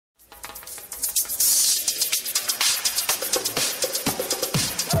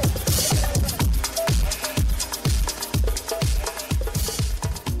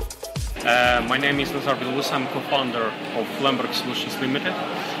My name is Nazar Bilous. I'm co-founder of Lemberg Solutions Limited.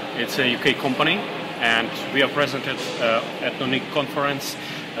 It's a UK company, and we are presented at the unique conference,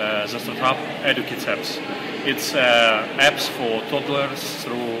 the startup EdukidApp. It's apps for toddlers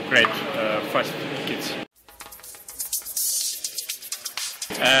through great fast kids.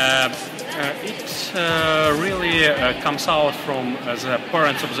 It really comes out from the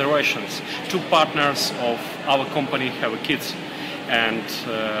parents' observations. Two partners of our company have kids, and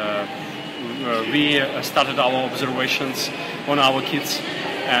we started our observations on our kids,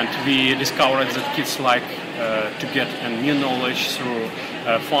 and we discovered that kids like to get new knowledge through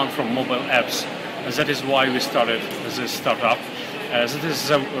fun from mobile apps. That is why we started this startup. That is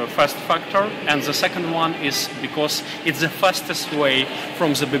the first factor, and the second one is because it's the fastest way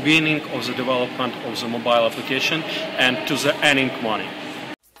from the beginning of the development of the mobile application and to the earning money.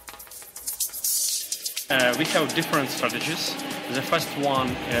 We have different strategies. The first one,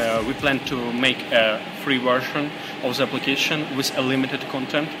 we plan to make a free version of the application with a limited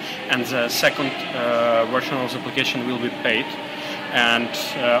content, and the second version of the application will be paid. And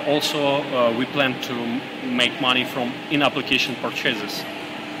also we plan to make money from in-application purchases.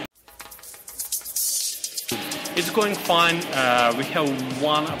 It's going fine. We have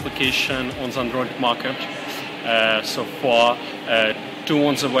one application on the Android market so far, two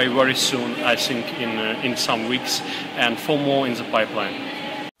on the way very soon, I think in some weeks, and four more in the pipeline.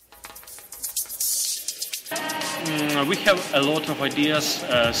 We have a lot of ideas.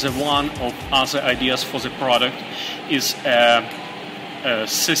 The one of other ideas for the product is a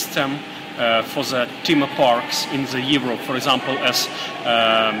system for the theme parks in the Europe, for example, as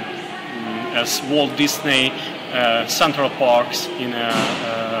Walt Disney Central Parks in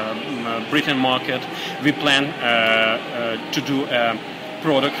Britain market. We plan to do a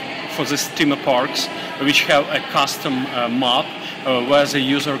product for these theme parks, which have a custom map where the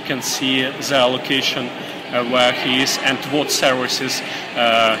user can see the location where he is and what services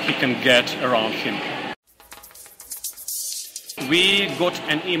he can get around him. We got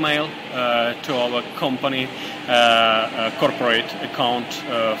an email to our company corporate account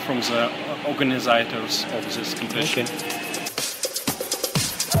from the organizers of this competition.